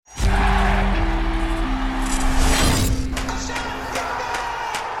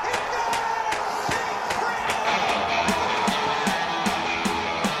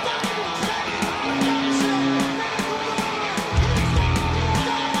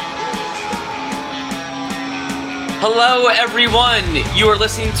Hello, everyone. You are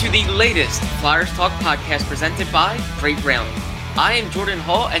listening to the latest Flyers Talk podcast presented by Freight Railing. I am Jordan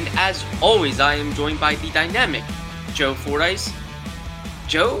Hall, and as always, I am joined by the dynamic Joe Fordyce.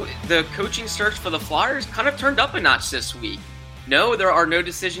 Joe, the coaching search for the Flyers kind of turned up a notch this week. No, there are no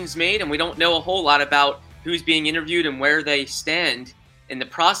decisions made, and we don't know a whole lot about who's being interviewed and where they stand in the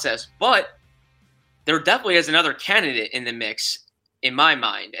process, but there definitely is another candidate in the mix, in my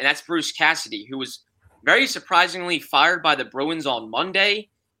mind, and that's Bruce Cassidy, who was very surprisingly fired by the Bruins on Monday.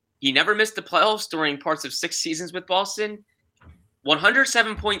 He never missed the playoffs during parts of 6 seasons with Boston.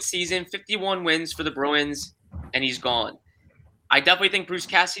 107-point season, 51 wins for the Bruins, and he's gone. I definitely think Bruce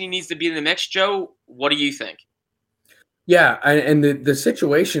Cassidy needs to be in the mix. Joe, what do you think? Yeah, and the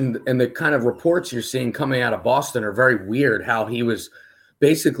situation and the kind of reports you're seeing coming out of Boston are very weird, how he was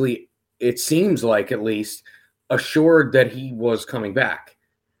basically, it seems like at least, assured that he was coming back.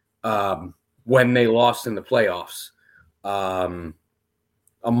 When they lost in the playoffs a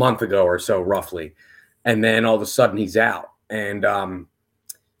month ago or so, roughly. And then all of a sudden he's out. And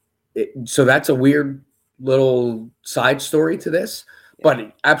so that's a weird little side story to this, but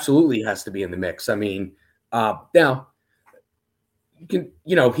it absolutely has to be in the mix. I mean, now,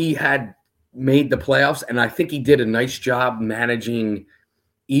 he had made the playoffs, and I think he did a nice job managing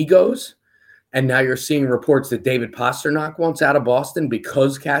egos. And now you're seeing reports that David Pastrnak wants out of Boston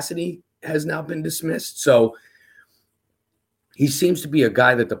because Cassidy has now been dismissed. So he seems to be a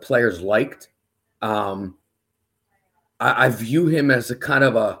guy that the players liked. I view him as a kind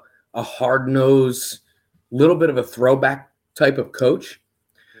of a hard-nosed, little bit of a throwback type of coach.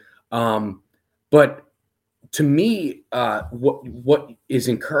 But to me, what is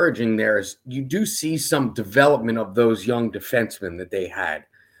encouraging there is you do see some development of those young defensemen that they had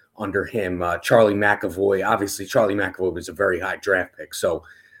under him. Charlie McAvoy, obviously Charlie McAvoy was a very high draft pick, so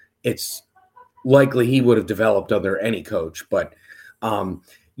it's likely he would have developed under any coach. But,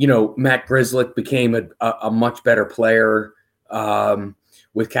 Matt Grzelcyk became a much better player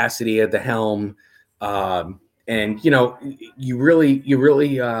with Cassidy at the helm. And, you really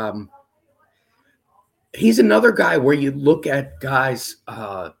he's another guy where you look at guys,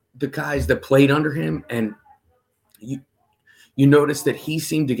 the guys that played under him, and you notice that he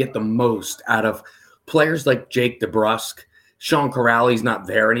seemed to get the most out of players like Jake DeBrusk. Sean Corrali's not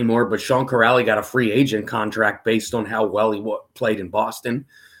there anymore, but Sean Corrali got a free agent contract based on how well he played in Boston.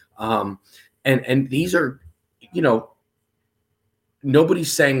 And these are,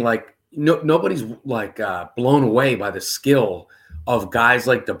 nobody's saying nobody's blown away by the skill of guys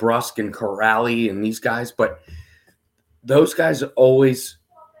like DeBrusk and Corrali and these guys, but those guys always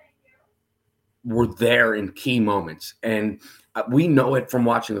were there in key moments. And we know it from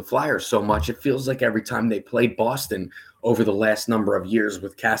watching the Flyers so much. It feels like every time they played Boston over the last number of years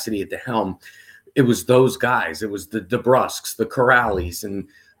with Cassidy at the helm, it was those guys. It was the DeBrusks, the Corralis, and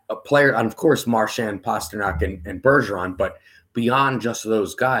a player, and of course, Marchand, Pastrnak, and Bergeron. But beyond just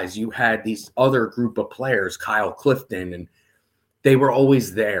those guys, you had these other group of players, Kyle Clifton, and they were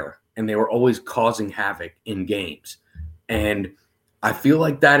always there, and they were always causing havoc in games. And I feel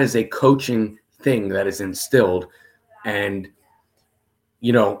like that is a coaching thing that is instilled. And,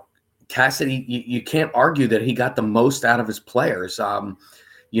 Cassidy, you can't argue that he got the most out of his players.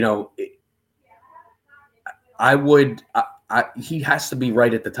 He has to be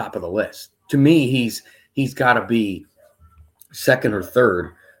right at the top of the list. To me, he's got to be second or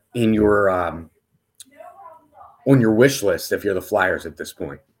third in your on your wish list if you're the Flyers at this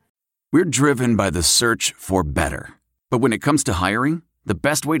point. We're driven by the search for better. But when it comes to hiring, the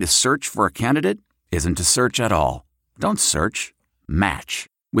best way to search for a candidate isn't to search at all. Don't search, match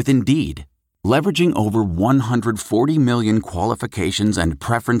with Indeed. Leveraging over 140 million qualifications and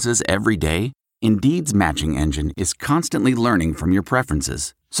preferences every day, Indeed's matching engine is constantly learning from your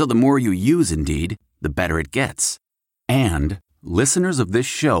preferences. So the more you use Indeed, the better it gets. And listeners of this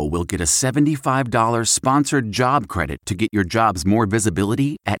show will get a $75 sponsored job credit to get your jobs more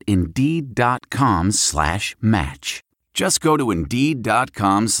visibility at Indeed.com/match. Just go to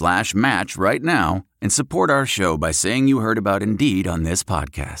Indeed.com/match right now and support our show by saying you heard about Indeed on this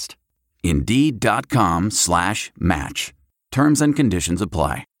podcast. Indeed.com/match. Terms and conditions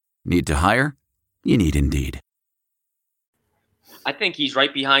apply. Need to hire? You need Indeed. I think he's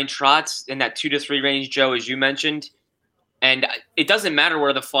right behind Trotz in that 2 to 3 range, Joe, as you mentioned. And it doesn't matter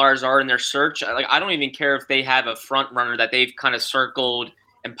where the Flyers are in their search. I don't even care if they have a front runner that they've kind of circled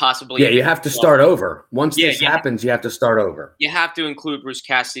and possibly. Yeah, you have to start over. Once this happens, you have to start over. You have to include Bruce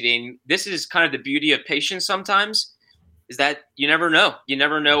Cassidy. And this is kind of the beauty of patience sometimes, is that you never know. You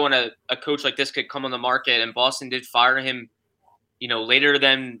never know when a coach like this could come on the market. And Boston did fire him, later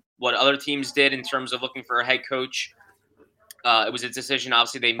than what other teams did in terms of looking for a head coach. It was a decision,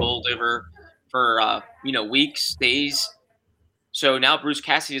 obviously, they mulled over for, weeks, days. So now Bruce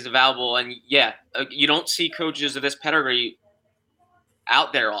Cassidy is available. And, you don't see coaches of this pedigree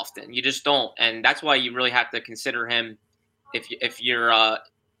out there often. You just don't. And that's why you really have to consider him if you're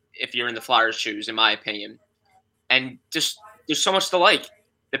in the Flyers' shoes, in my opinion. And just there's so much to like.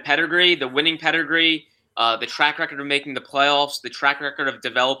 The pedigree, the winning pedigree, the track record of making the playoffs, the track record of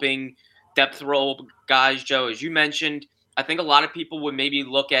developing depth role guys, Joe, as you mentioned. I think a lot of people would maybe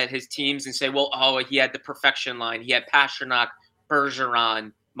look at his teams and say, he had the perfection line. He had Pastrnak,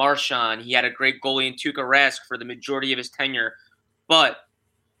 Bergeron, Marchand. He had a great goalie in Tuukka Rask for the majority of his tenure. But,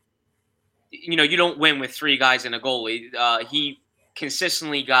 you don't win with three guys and a goalie. He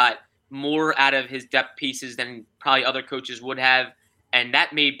consistently got more out of his depth pieces than probably other coaches would have. And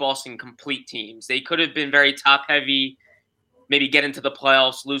that made Boston complete teams. They could have been very top-heavy, maybe get into the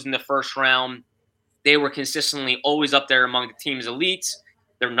playoffs, losing the first round. They were consistently always up there among the team's elites.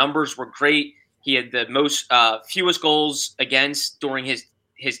 Their numbers were great. He had the most fewest goals against during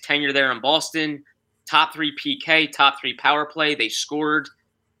his tenure there in Boston. Top 3 PK, top 3 power play. They scored,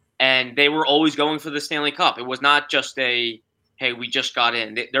 and they were always going for the Stanley Cup. It was not just hey, we just got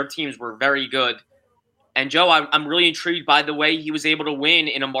in. Their teams were very good. And, Joe, I'm really intrigued by the way he was able to win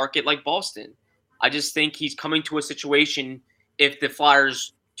in a market like Boston. I just think he's coming to a situation, if the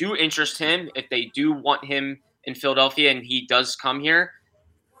Flyers do interest him, if they do want him in Philadelphia and he does come here,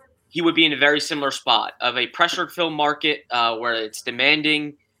 he would be in a very similar spot of a pressured-filled market where it's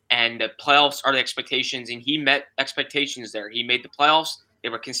demanding and the playoffs are the expectations, and he met expectations there. He made the playoffs. They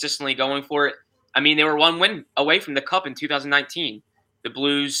were consistently going for it. I mean, they were one win away from the Cup in 2019. The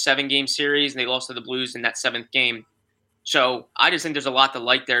Blues 7-game series, and they lost to the Blues in that 7th game. So I just think there's a lot to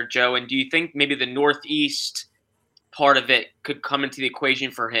like there, Joe. And do you think maybe the Northeast part of it could come into the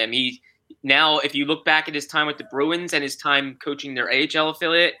equation for him? Now, if you look back at his time with the Bruins and his time coaching their AHL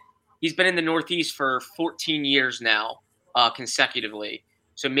affiliate, he's been in the Northeast for 14 years now, consecutively.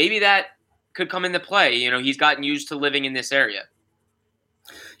 So maybe that could come into play. He's gotten used to living in this area.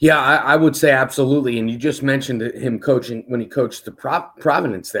 Yeah, I would say absolutely. And you just mentioned him coaching when he coached the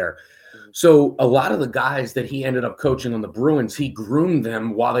Providence there. So a lot of the guys that he ended up coaching on the Bruins, he groomed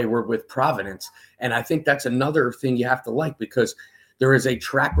them while they were with Providence. And I think that's another thing you have to like, because there is a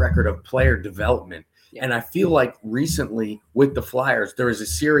track record of player development. Yeah. And I feel like recently with the Flyers, there is a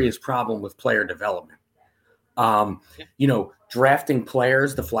serious problem with player development. Drafting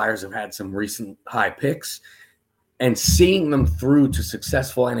players, the Flyers have had some recent high picks. And seeing them through to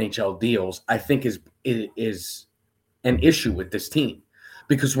successful NHL deals, I think is an issue with this team,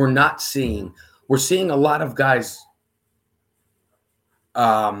 because we're seeing a lot of guys.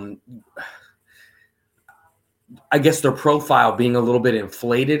 I guess their profile being a little bit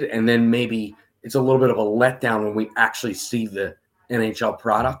inflated, and then maybe it's a little bit of a letdown when we actually see the NHL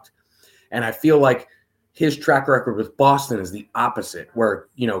product. And I feel like his track record with Boston is the opposite, where,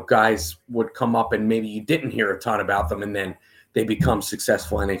 guys would come up and maybe you didn't hear a ton about them, and then they become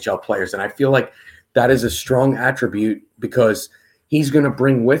successful NHL players. And I feel like that is a strong attribute, because he's going to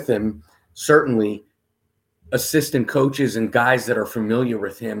bring with him certainly assistant coaches and guys that are familiar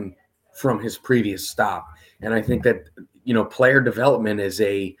with him from his previous stop. And I think that, player development is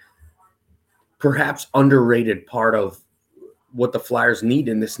a perhaps underrated part of what the Flyers need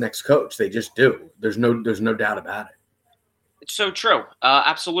in this next coach. They just do. There's no doubt about it. It's so true.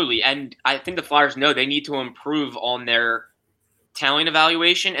 Absolutely. And I think the Flyers know they need to improve on their talent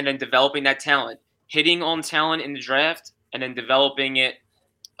evaluation and then developing that talent, hitting on talent in the draft and then developing it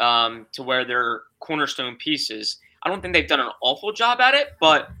to where they're cornerstone pieces. I don't think they've done an awful job at it,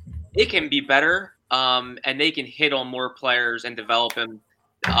 but it can be better. And they can hit on more players and develop them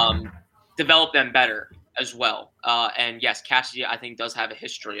better as well. And yes, Cassidy, I think, does have a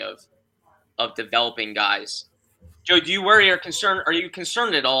history of developing guys. Joe, do you worry or concerned? Are you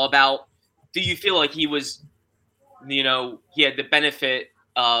concerned at all about? Do you feel like he was, he had the benefit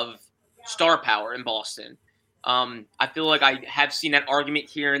of star power in Boston? I feel like I have seen that argument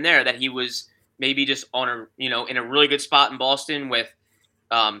here and there that he was maybe just on in a really good spot in Boston with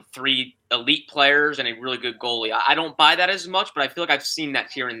 3 elite players and a really good goalie. I don't buy that as much, but I feel like I've seen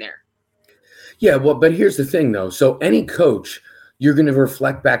that here and there. Yeah, well, but here's the thing, though. So any coach, you're going to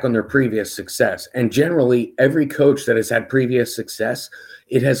reflect back on their previous success. And generally, every coach that has had previous success,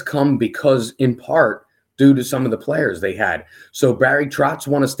 it has come because, in part, due to some of the players they had. So Barry Trotz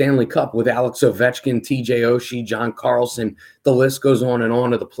won a Stanley Cup with Alex Ovechkin, TJ Oshie, John Carlson. The list goes on and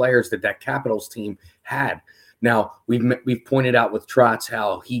on of the players that Capitals team had. Now, we've pointed out with Trotz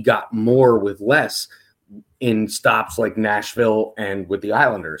how he got more with less in stops like Nashville and with the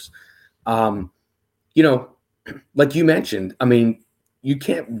Islanders. Like you mentioned, I mean, you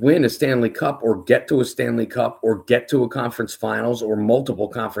can't win a Stanley Cup or get to a Stanley Cup or get to a conference finals or multiple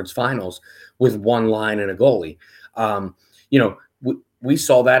conference finals with one line and a goalie. We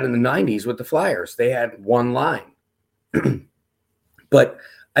saw that in the 90s with the Flyers. They had one line. But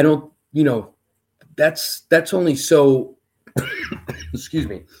I don't, that's only so, excuse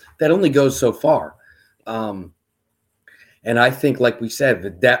me, that only goes so far. And I think, like we said, the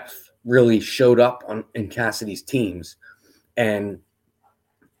depth really showed up in Cassidy's teams. And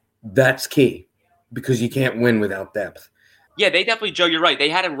that's key because you can't win without depth. Yeah, they definitely, Joe, you're right. They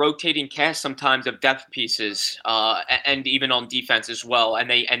had a rotating cast sometimes of depth pieces and even on defense as well. And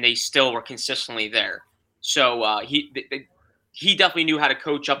they still were consistently there. So he definitely knew how to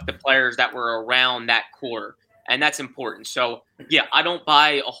coach up the players that were around that core. And that's important. So, yeah, I don't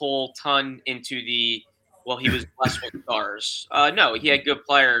buy a whole ton into he was blessed with stars. No, he had good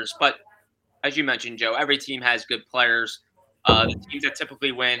players. But as you mentioned, Joe, every team has good players. The teams that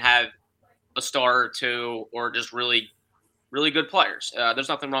typically win have a star or two or just really, really good players. There's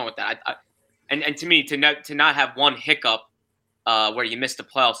nothing wrong with that. And to me, to not have one hiccup where you missed the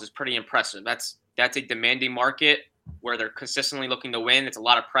playoffs is pretty impressive. That's a demanding market where they're consistently looking to win. It's a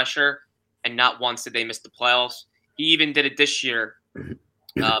lot of pressure, and not once did they miss the playoffs. He even did it this year.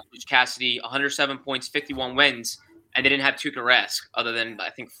 Bruce Cassidy, 107 points, 51 wins, and they didn't have Tuukka Rask other than, I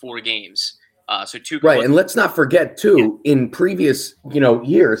think, 4 games. So Tuukka right, and let's not forget, too, in previous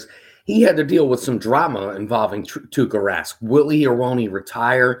years, he had to deal with some drama involving Tuukka Rask. Will he or won't he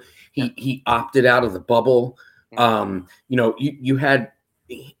retire? He opted out of the bubble.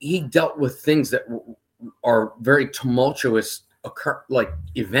 He dealt with things that are very tumultuous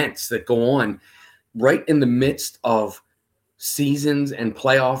events that go on right in the midst of seasons and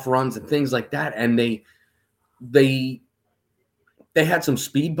playoff runs and things like that. And they had some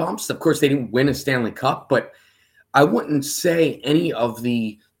speed bumps. Of course, they didn't win a Stanley Cup, but I wouldn't say any of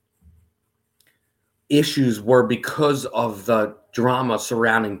the issues were because of the drama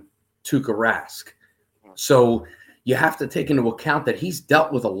surrounding Tuukka Rask. So you have to take into account that he's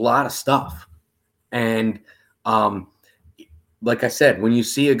dealt with a lot of stuff. And like I said, when you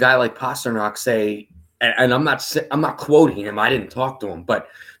see a guy like Pastrnak say, and I'm not quoting him, I didn't talk to him, but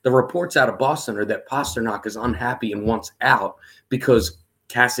the reports out of Boston are that Pastrnak is unhappy and wants out because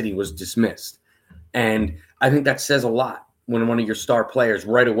Cassidy was dismissed. And I think that says a lot when one of your star players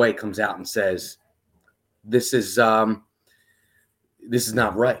right away comes out and says, this is not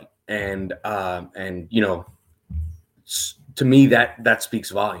right. And to me, that speaks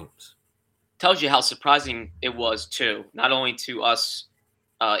volumes. Tells you how surprising it was, too, not only to us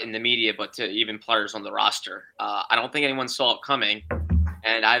in the media, but to even players on the roster. I don't think anyone saw it coming,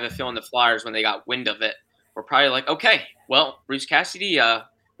 and I have a feeling the Flyers, when they got wind of it, were probably like, okay, well, Bruce Cassidy,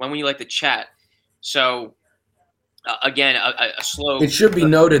 when would you like to chat? So, again, a slow... It should be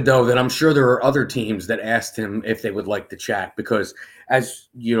noted, though, that I'm sure there are other teams that asked him if they would like to chat because, as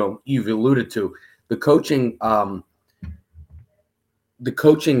you've alluded to, the coaching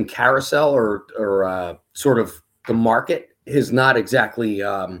carousel or sort of the market is not exactly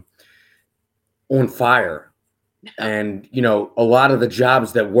on fire. And, a lot of the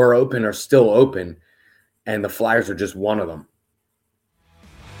jobs that were open are still open, and the Flyers are just one of them.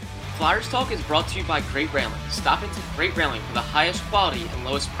 Flyers Talk is brought to you by Great Railing. Stop into Great Railing for the highest quality and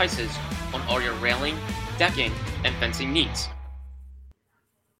lowest prices on all your railing, decking, and fencing needs.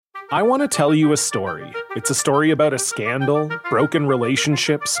 I want to tell you a story. It's a story about a scandal, broken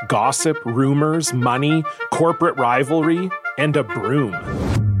relationships, gossip, rumors, money, corporate rivalry, and a broom.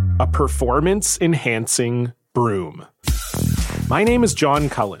 A performance-enhancing broom. My name is John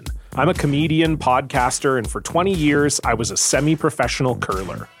Cullen. I'm a comedian, podcaster, and for 20 years, I was a semi-professional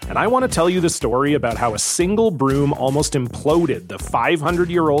curler. And I want to tell you the story about how a single broom almost imploded the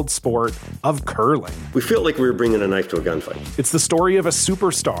 500-year-old sport of curling. We felt like we were bringing a knife to a gunfight. It's the story of a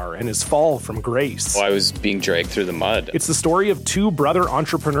superstar and his fall from grace. Well, I was being dragged through the mud. It's the story of 2 brother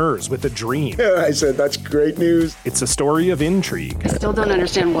entrepreneurs with a dream. I said, that's great news. It's a story of intrigue. I still don't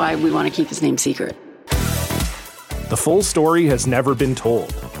understand why we want to keep his name secret. The full story has never been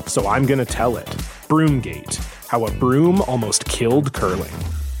told, so I'm going to tell it. Broomgate, how a broom almost killed curling.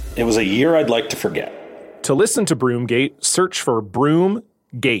 It was a year I'd like to forget. To listen to Broomgate, search for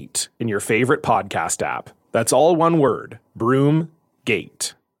Broomgate in your favorite podcast app. That's all one word,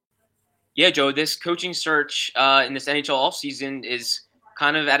 Broomgate. Yeah, Joe, this coaching search in this NHL offseason is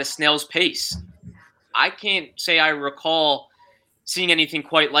kind of at a snail's pace. I can't say I recall seeing anything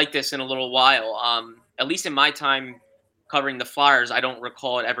quite like this in a little while. At least in my time covering the Flyers, I don't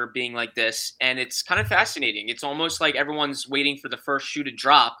recall it ever being like this. And it's kind of fascinating. It's almost like everyone's waiting for the first shoe to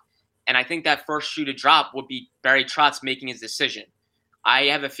drop. And I think that first shoe to drop would be Barry Trotz making his decision. I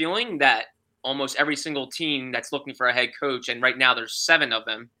have a feeling that almost every single team that's looking for a head coach, and right now there's 7 of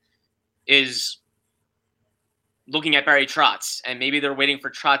them, is looking at Barry Trotz. And maybe they're waiting for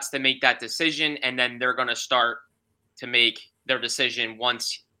Trotz to make that decision, and then they're going to start to make their decision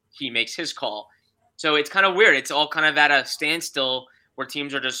once he makes his call. So it's kind of weird. It's all kind of at a standstill where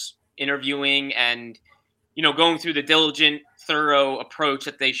teams are just interviewing and, going through the diligent, thorough approach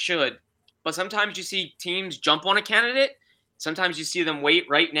that they should. But sometimes you see teams jump on a candidate. Sometimes you see them wait.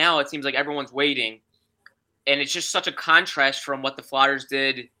 Right now, it seems like everyone's waiting. And it's just such a contrast from what the Flyers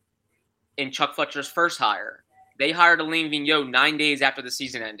did in Chuck Fletcher's first hire. They hired Alain Vigneault 9 days after the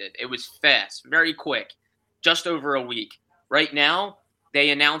season ended. It was fast, very quick, just over a week. Right now, they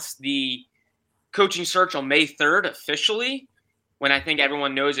announced the coaching search on May 3rd officially, when I think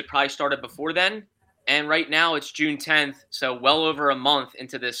everyone knows it probably started before then. And right now it's June 10th, so well over a month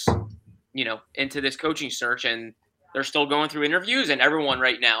into this, into this coaching search, and they're still going through interviews, and everyone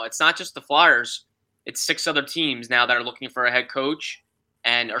right now, it's not just the Flyers, it's 6 other teams now that are looking for a head coach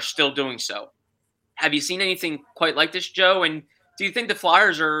and are still doing so. Have you seen anything quite like this, Joe? And do you think the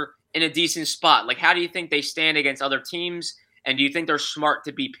Flyers are in a decent spot? Like, how do you think they stand against other teams? And do you think they're smart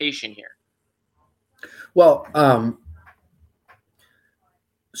to be patient here? Well,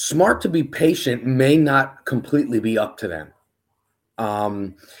 smart to be patient may not completely be up to them.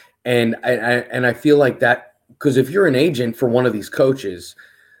 And I feel like that, because if you're an agent for one of these coaches,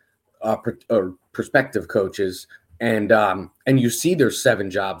 or prospective coaches, and you see there's 7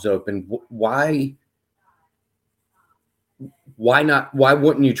 jobs open, why not? Why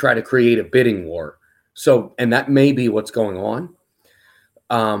wouldn't you try to create a bidding war? So, and that may be what's going on.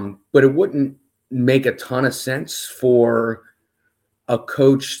 But it wouldn't make a ton of sense for a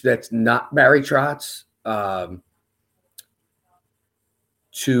coach that's not Barry Trotz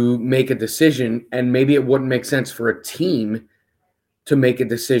to make a decision, and maybe it wouldn't make sense for a team to make a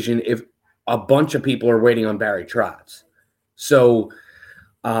decision if a bunch of people are waiting on Barry Trotz. So,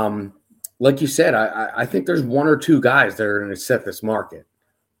 like you said, I think there's 1 or 2 guys that are going to set this market.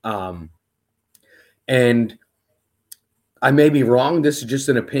 And I may be wrong. This is just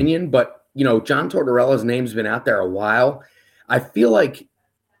an opinion, but, John Tortorella's name's been out there a while. I feel like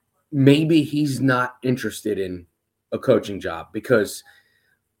maybe he's not interested in a coaching job, because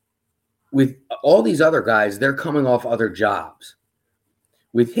with all these other guys, they're coming off other jobs.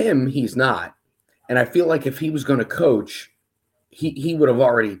 With him, he's not. And I feel like if he was going to coach, he would have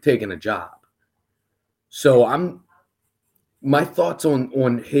already taken a job. So my thoughts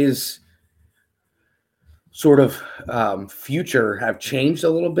on his sort of future have changed a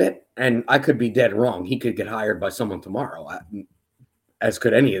little bit, and I could be dead wrong. He could get hired by someone tomorrow, as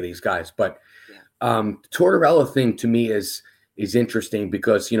could any of these guys. But Tortorella thing to me is interesting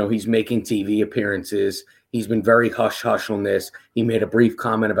because, he's making TV appearances. He's been very hush-hush on this. He made a brief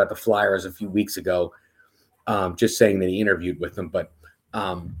comment about the Flyers a few weeks ago, just saying that he interviewed with them. But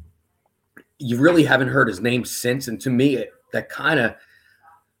you really haven't heard his name since. And to me, that kind of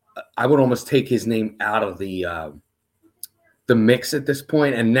 – I would almost take his name out of the mix at this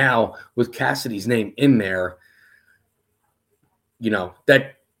point. And now with Cassidy's name in there,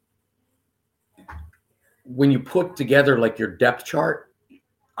 that when you put together like your depth chart,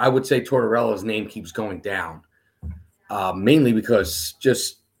 I would say Tortorella's name keeps going down, mainly because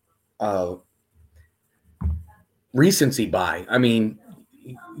just recency bias. I mean,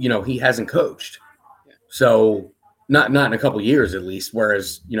 he hasn't coached, so not in a couple of years at least.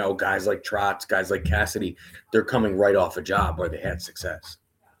 Whereas guys like Trotz, guys like Cassidy, they're coming right off a job where they had success.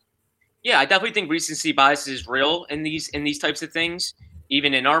 Yeah, I definitely think recency bias is real in these types of things,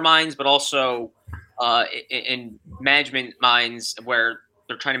 even in our minds, but also in management minds where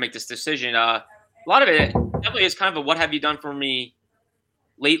they're trying to make this decision. A lot of it definitely is kind of a "what have you done for me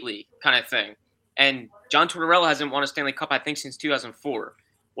lately" kind of thing. And John Tortorella hasn't won a Stanley Cup, I think, since 2004.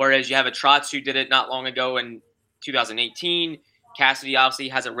 Whereas you have a Trotz who did it not long ago in 2018. Cassidy obviously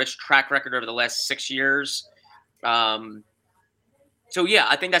has a rich track record over the last 6 years. So, yeah,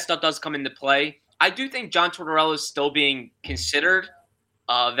 I think that stuff does come into play. I do think John Tortorella is still being considered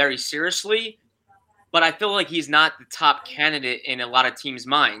very seriously, but I feel like he's not the top candidate in a lot of teams'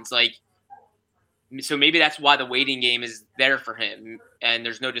 minds. So maybe that's why the waiting game is there for him and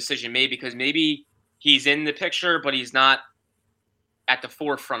there's no decision made, because maybe he's in the picture, but he's not at the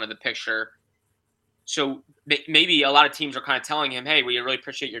forefront of the picture. So maybe a lot of teams are kind of telling him, hey, we really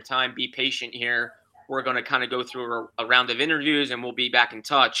appreciate your time. Be patient here. We're going to kind of go through a round of interviews and we'll be back in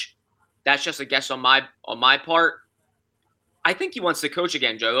touch. That's just a guess on my part. I think he wants to coach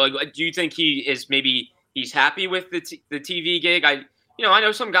again, Joe. Like, do you think he's happy with the TV gig? I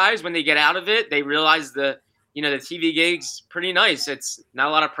know some guys when they get out of it, they realize the TV gig's pretty nice. It's not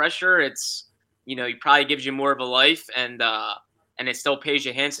a lot of pressure. It's he probably gives you more of a life, and it still pays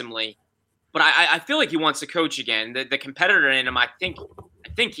you handsomely. But I feel like he wants to coach again. The competitor in him, I think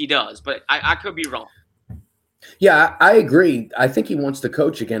he does, but I could be wrong. Yeah, I agree. I think he wants to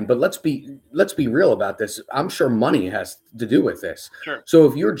coach again, but let's be real about this. I'm sure money has to do with this. Sure. So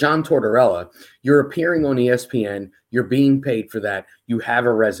if you're John Tortorella, you're appearing on ESPN, you're being paid for that, you have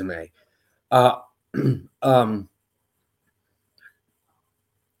a resume.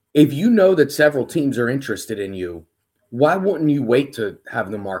 If you know that several teams are interested in you, why wouldn't you wait to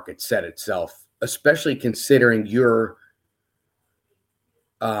have the market set itself, especially considering you're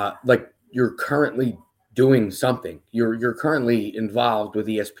currently doing something. You're currently involved with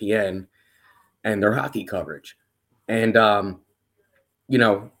ESPN and their hockey coverage. And,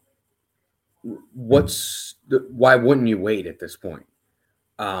 why wouldn't you wait at this point?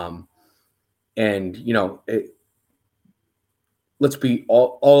 Let's be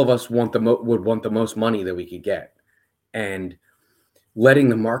all of us would want the most money that we could get, and letting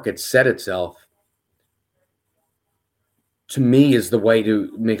the market set itself, to me, is the way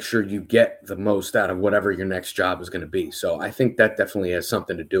to make sure you get the most out of whatever your next job is going to be. So I think that definitely has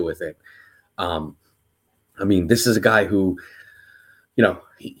something to do with it. This is a guy who,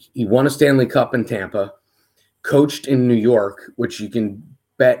 he won a Stanley Cup in Tampa, coached in New York, which you can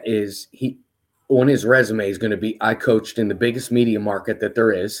bet is on his resume is going to be, I coached in the biggest media market that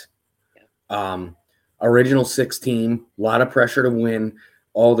there is. Original 6 team, a lot of pressure to win,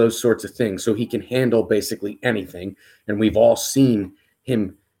 all those sorts of things. So he can handle basically anything. And we've all seen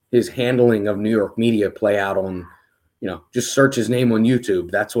his handling of New York media play out on, just search his name on YouTube.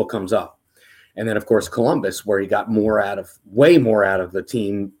 That's what comes up. And then, of course, Columbus, where he got way more out of the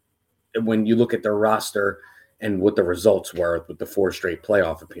team when you look at their roster and what the results were with the 4 straight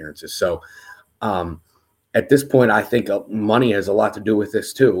playoff appearances. So at this point, I think money has a lot to do with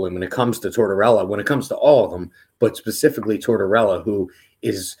this too. And when it comes to Tortorella, when it comes to all of them, but specifically Tortorella, who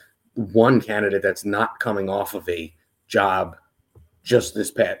is one candidate that's not coming off of a job just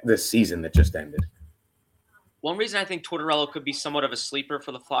this season that just ended. One reason I think Tortorella could be somewhat of a sleeper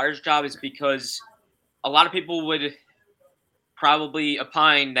for the Flyers job is because a lot of people would probably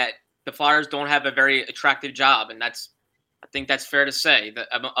opine that the Flyers don't have a very attractive job, and I think that's fair to say. That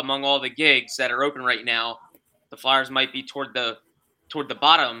among all the gigs that are open right now, the Flyers might be toward the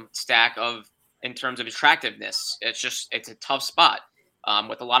bottom stack in terms of attractiveness. It's a tough spot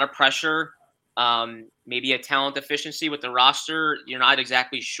with a lot of pressure, maybe a talent deficiency with the roster. You're not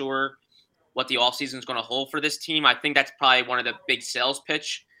exactly sure what the offseason is going to hold for this team. I think that's probably one of the big sales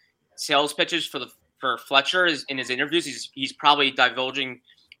pitches for Fletcher is in his interviews. He's probably divulging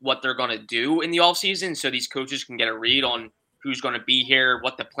what they're going to do in the offseason so these coaches can get a read on who's going to be here,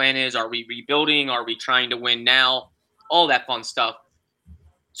 what the plan is. Are we rebuilding? Are we trying to win now? All that fun stuff.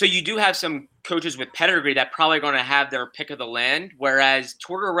 So you do have some coaches with pedigree that probably going to have their pick of the land, whereas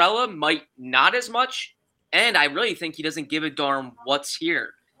Tortorella might not as much. And I really think he doesn't give a darn what's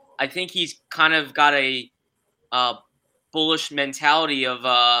here. I think he's kind of got a bullish mentality of,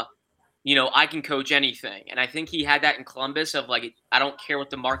 I can coach anything. And I think he had that in Columbus of like, I don't care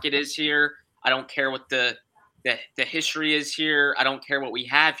what the market is here. I don't care what the history is here. I don't care what we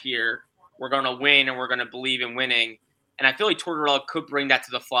have here. We're going to win and we're going to believe in winning. And I feel like Tortorella could bring that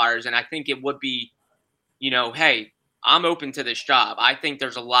to the Flyers. And I think it would be, hey, I'm open to this job. I think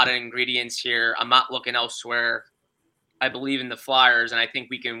there's a lot of ingredients here. I'm not looking elsewhere. I believe in the Flyers, and I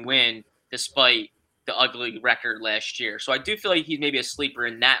think we can win despite the ugly record last year. So I do feel like he's maybe a sleeper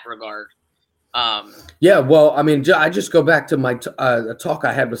in that regard. I just go back to my talk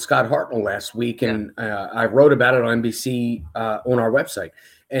I had with Scott Hartnell last week, and I wrote about it on NBC on our website.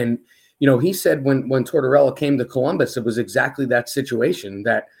 And, he said when Tortorella came to Columbus, it was exactly that situation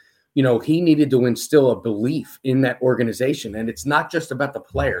that, he needed to instill a belief in that organization. And it's not just about the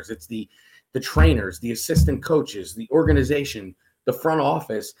players. It's the trainers, the assistant coaches, the organization, the front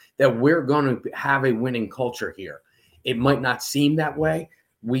office, that we're going to have a winning culture here. It might not seem that way.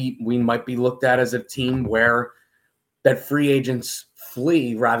 We might be looked at as a team where that free agents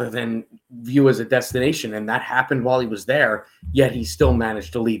flee rather than view as a destination. And that happened while he was there, yet he still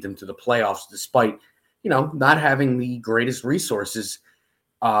managed to lead them to the playoffs despite, not having the greatest resources,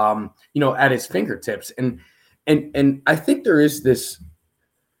 at his fingertips. And I think there is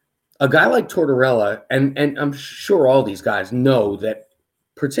a guy like Tortorella, and I'm sure all these guys know that,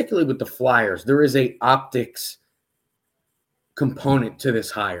 particularly with the Flyers, there is a optics component to this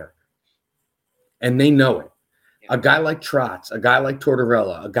hire, and they know it. A guy like Trotz, a guy like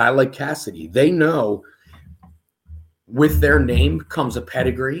Tortorella, a guy like Cassidy, they know with their name comes a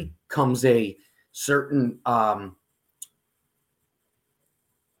pedigree, comes a certain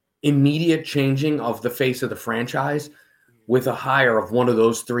immediate changing of the face of the franchise with a hire of one of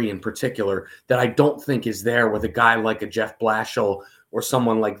those three in particular that I don't think is there with a guy like a Jeff Blashill or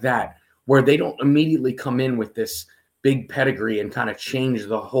someone like that, where they don't immediately come in with this big pedigree and kind of change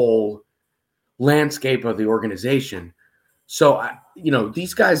the whole landscape of the organization. So,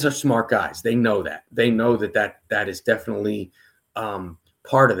 these guys are smart guys. They know that. They know that is definitely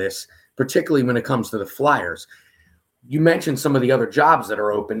part of this, particularly when it comes to the Flyers. You mentioned some of the other jobs that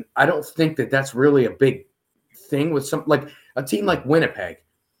are open. I don't think that that's really a big thing with some, like a team like Winnipeg.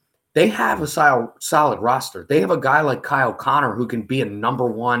 They have a solid roster. They have a guy like Kyle Connor who can be a number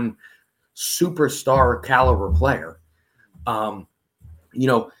one superstar caliber player.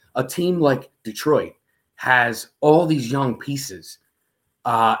 A team like Detroit has all these young pieces,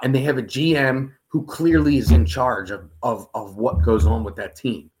 and they have a GM who clearly is in charge of what goes on with that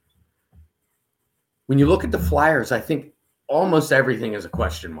team. When you look at the Flyers, I think almost everything is a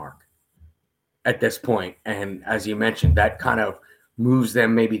question mark at this point. And as you mentioned, that kind of moves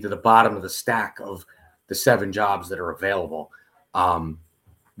them maybe to the bottom of the stack of the 7 jobs that are available.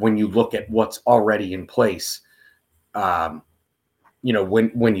 When you look at what's already in place, when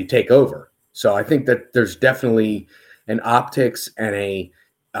you take over. So I think that there's definitely an optics and a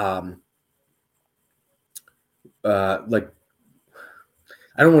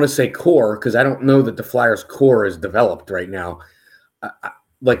I don't want to say core because I don't know that the Flyers core is developed right now.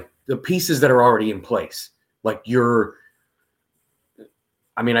 Like the pieces that are already in place, like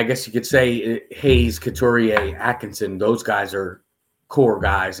I guess you could say Hayes, Couturier, Atkinson, those guys are core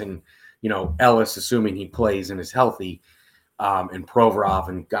guys. And, Ellis, assuming he plays and is healthy, and Provorov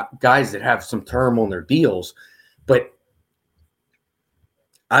and guys that have some term on their deals. But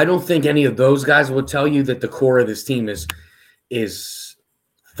I don't think any of those guys will tell you that the core of this team is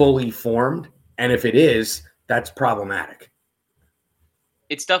fully formed. And if it is, that's problematic.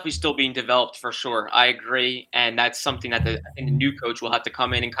 It's definitely still being developed for sure. I agree. And that's something that I think the new coach will have to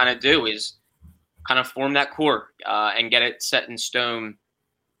come in and kind of do is kind of form that core and get it set in stone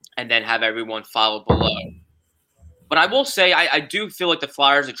and then have everyone follow below. But I will say I do feel like the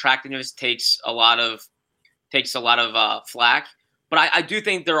Flyers' attractiveness takes a lot of flack. But I do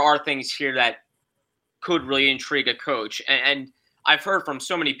think there are things here that could really intrigue a coach. And I've heard from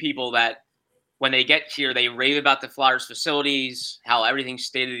so many people that when they get here, they rave about the Flyers facilities, how everything's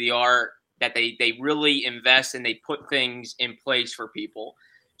state of the art, that they really invest and they put things in place for people.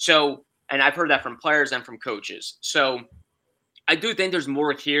 So, and I've heard that from players and from coaches. So I do think there's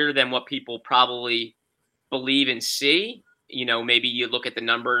more here than what people probably believe and see. Maybe you look at the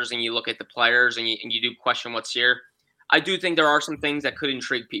numbers and you look at the players and you do question what's here. I do think there are some things that could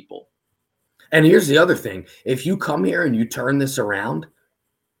intrigue people. And here's the other thing. If you come here and you turn this around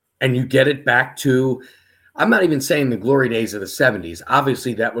and you get it back to, I'm not even saying the glory days of the 70s.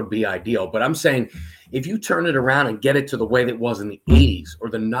 Obviously, that would be ideal. But I'm saying if you turn it around and get it to the way that it was in the 80s or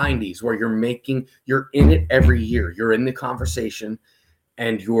the 90s, where you're in it every year. You're in the conversation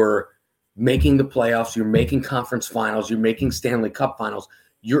and you're making the playoffs. You're making conference finals. You're making Stanley Cup finals.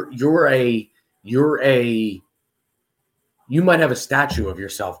 You might have a statue of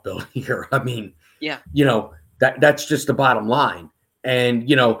yourself built here. I mean, yeah, that's just the bottom line. And,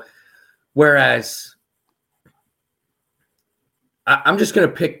 whereas I'm just going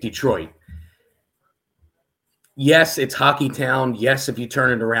to pick Detroit. Yes, it's hockey town. Yes, if you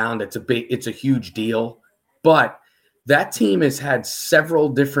turn it around, it's a huge deal. But that team has had several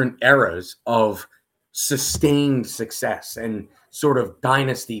different eras of sustained success and sort of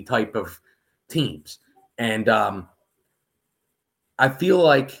dynasty type of teams. And, I feel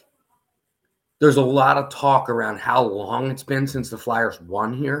like there's a lot of talk around how long it's been since the Flyers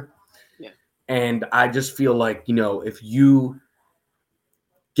won here. Yeah. And I just feel like, if you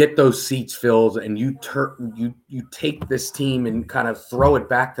get those seats filled and you take this team and kind of throw it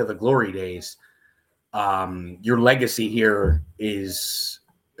back to the glory days, your legacy here is,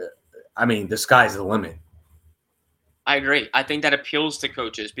 the sky's the limit. I agree. I think that appeals to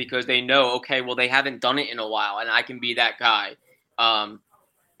coaches because they know, okay, well, they haven't done it in a while and I can be that guy.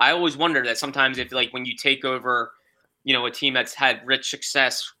 I always wonder that sometimes if when you take over, a team that's had rich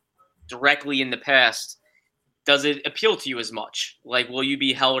success directly in the past, does it appeal to you as much? Will you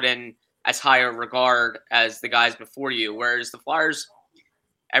be held in as high a regard as the guys before you? Whereas the Flyers,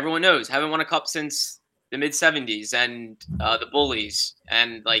 everyone knows, haven't won a cup since the mid 70s and the Bullies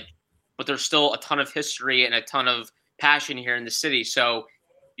but there's still a ton of history and a ton of passion here in the city. So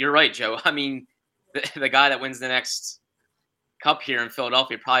you're right, Joe. the guy that wins the next cup here in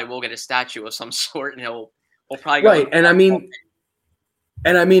Philadelphia probably will get a statue of some sort, and we'll probably go right. And I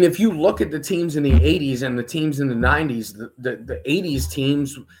mean, if you look at the teams in the 80s and the teams in the 90s, the 80s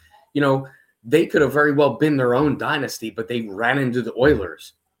teams, they could have very well been their own dynasty, but they ran into the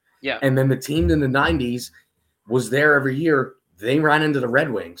Oilers. Yeah. And then the team in the 90s was there every year. They ran into the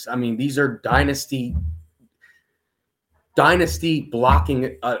Red Wings. I mean, these are dynasty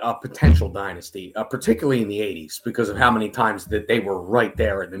blocking a potential dynasty, particularly in the 80s, because of how many times that they were right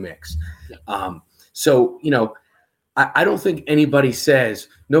there in the mix. Yeah. So, I don't think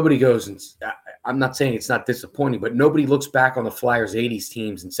nobody goes and I'm not saying it's not disappointing, but nobody looks back on the Flyers 80s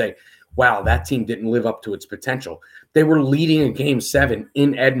teams and say, wow, that team didn't live up to its potential. They were leading a Game 7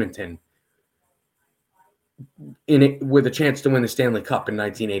 in Edmonton with a chance to win the Stanley Cup in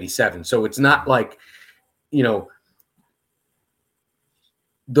 1987. So it's not like,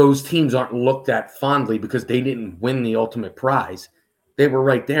 those teams aren't looked at fondly because they didn't win the ultimate prize. They were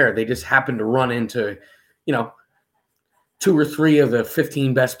right there. They just happened to run into, 2 or 3 of the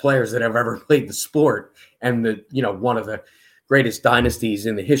 15 best players that have ever played the sport, and one of the greatest dynasties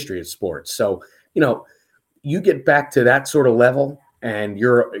in the history of sports. So, you get back to that sort of level and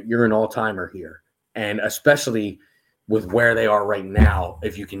you're an all-timer here. And especially with where they are right now,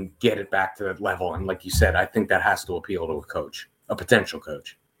 if you can get it back to that level. And like you said, I think that has to appeal to a potential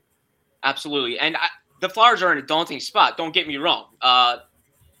coach. Absolutely. And the Flyers are in a daunting spot. Don't get me wrong.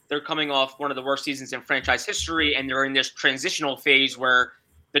 They're coming off one of the worst seasons in franchise history, and they're in this transitional phase where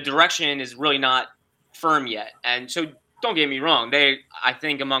the direction is really not firm yet. And so don't get me wrong. I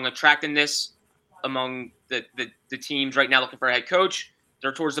think among attractiveness, among the teams right now looking for a head coach,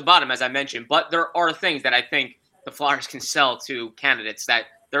 they're towards the bottom, as I mentioned. But there are things that I think the Flyers can sell to candidates that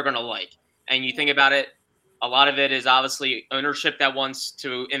they're going to like. And you think about it, a lot of it is obviously ownership that wants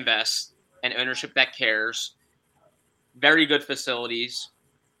to invest and ownership that cares. Very good facilities.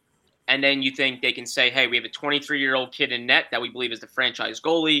 And then you think they can say, hey, we have a 23-year-old kid in net that we believe is the franchise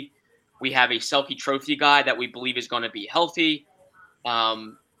goalie. We have a Selke Trophy guy that we believe is going to be healthy.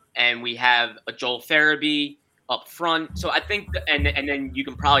 And we have a Joel Farabee up front. So I think, and then you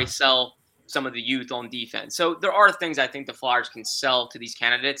can probably sell some of the youth on defense. So there are things I think the Flyers can sell to these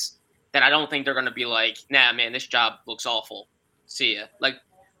candidates that I don't think they're going to be like, nah, man, this job looks awful. See ya. Like,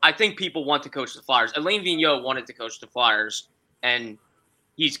 I think people want to coach the Flyers. Alain Vigneault wanted to coach the Flyers, and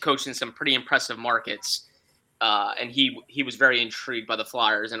he's coached in some pretty impressive markets. And he was very intrigued by the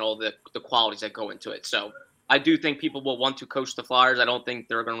Flyers and all the qualities that go into it. So I do think people will want to coach the Flyers. I don't think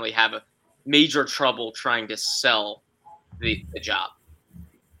they're going to really have a major trouble trying to sell the job.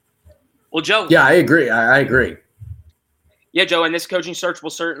 Well, Joe. Yeah, I agree. I agree. Yeah, Joe, and this coaching search will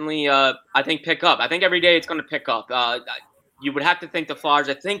certainly, I think, pick up. I think every day it's going to pick up. You would have to think the Flyers,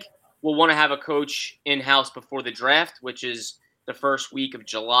 I think, will want to have a coach in-house before the draft, which is the first week of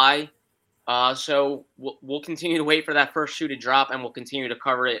July. So we'll continue to wait for that first shoe to drop, and we'll continue to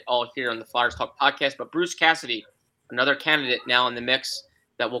cover it all here on the Flyers Talk podcast. But Bruce Cassidy, another candidate now in the mix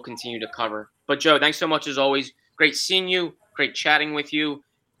that we'll continue to cover. But, Joe, thanks so much as always. Great seeing you. Great chatting with you.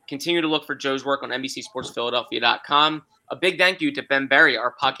 Continue to look for Joe's work on NBCSportsPhiladelphia.com. A big thank you to Ben Berry,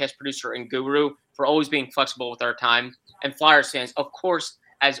 our podcast producer and guru, for always being flexible with our time. And Flyers fans, of course,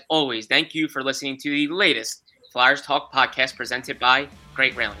 as always, thank you for listening to the latest Flyers Talk podcast presented by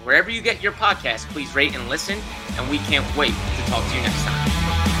Great Railing. Wherever you get your podcasts, please rate and listen, and we can't wait to talk to you next time.